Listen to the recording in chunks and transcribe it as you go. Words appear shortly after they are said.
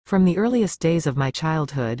From the earliest days of my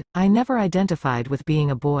childhood, I never identified with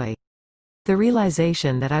being a boy. The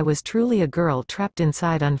realization that I was truly a girl trapped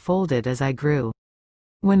inside unfolded as I grew.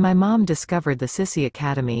 When my mom discovered the Sissy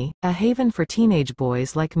Academy, a haven for teenage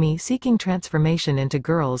boys like me seeking transformation into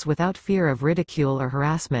girls without fear of ridicule or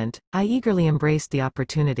harassment, I eagerly embraced the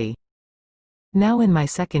opportunity. Now in my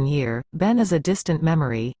second year, Ben is a distant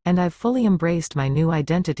memory, and I've fully embraced my new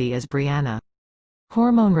identity as Brianna.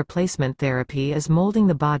 Hormone replacement therapy is molding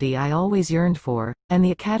the body I always yearned for, and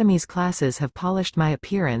the Academy's classes have polished my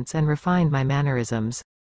appearance and refined my mannerisms.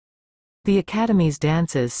 The Academy's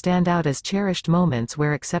dances stand out as cherished moments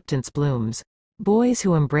where acceptance blooms. Boys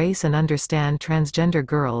who embrace and understand transgender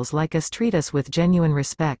girls like us treat us with genuine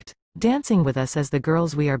respect, dancing with us as the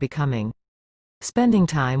girls we are becoming. Spending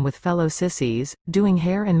time with fellow sissies, doing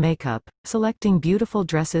hair and makeup, selecting beautiful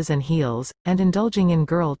dresses and heels, and indulging in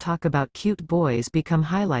girl talk about cute boys become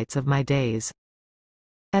highlights of my days.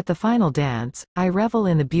 At the final dance, I revel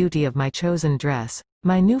in the beauty of my chosen dress,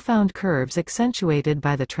 my newfound curves accentuated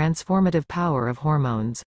by the transformative power of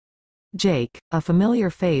hormones. Jake, a familiar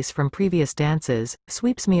face from previous dances,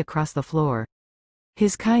 sweeps me across the floor.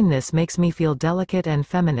 His kindness makes me feel delicate and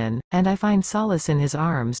feminine, and I find solace in his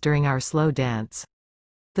arms during our slow dance.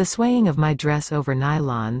 The swaying of my dress over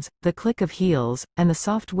nylons, the click of heels, and the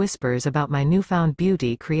soft whispers about my newfound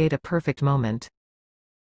beauty create a perfect moment.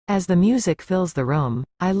 As the music fills the room,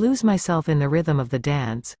 I lose myself in the rhythm of the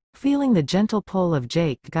dance, feeling the gentle pull of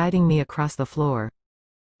Jake guiding me across the floor.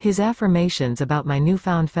 His affirmations about my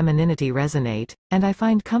newfound femininity resonate, and I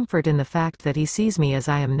find comfort in the fact that he sees me as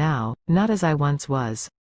I am now, not as I once was.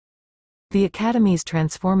 The Academy's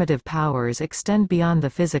transformative powers extend beyond the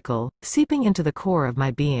physical, seeping into the core of my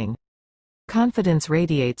being. Confidence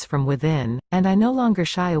radiates from within, and I no longer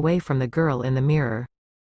shy away from the girl in the mirror.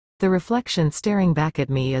 The reflection staring back at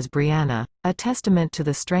me is Brianna, a testament to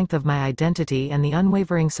the strength of my identity and the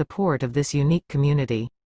unwavering support of this unique community.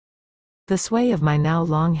 The sway of my now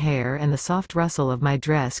long hair and the soft rustle of my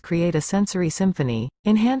dress create a sensory symphony,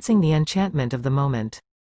 enhancing the enchantment of the moment.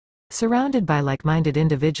 Surrounded by like-minded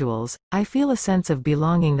individuals, I feel a sense of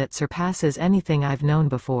belonging that surpasses anything I've known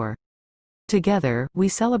before. Together, we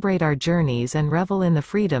celebrate our journeys and revel in the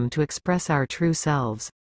freedom to express our true selves.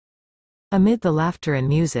 Amid the laughter and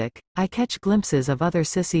music, I catch glimpses of other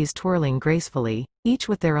sissies twirling gracefully, each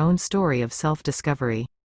with their own story of self-discovery.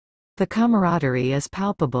 The camaraderie is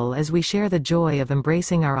palpable as we share the joy of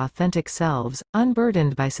embracing our authentic selves,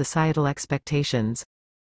 unburdened by societal expectations.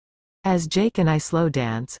 As Jake and I slow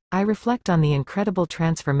dance, I reflect on the incredible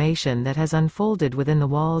transformation that has unfolded within the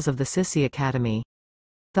walls of the Sissy Academy.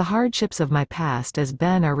 The hardships of my past as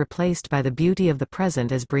Ben are replaced by the beauty of the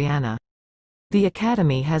present as Brianna. The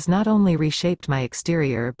Academy has not only reshaped my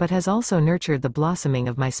exterior but has also nurtured the blossoming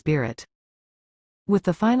of my spirit. With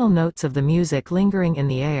the final notes of the music lingering in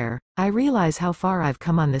the air, I realize how far I've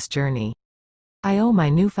come on this journey. I owe my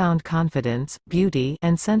newfound confidence, beauty,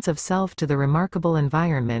 and sense of self to the remarkable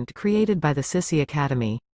environment created by the Sissy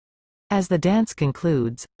Academy. As the dance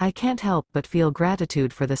concludes, I can't help but feel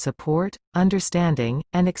gratitude for the support, understanding,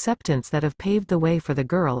 and acceptance that have paved the way for the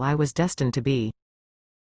girl I was destined to be.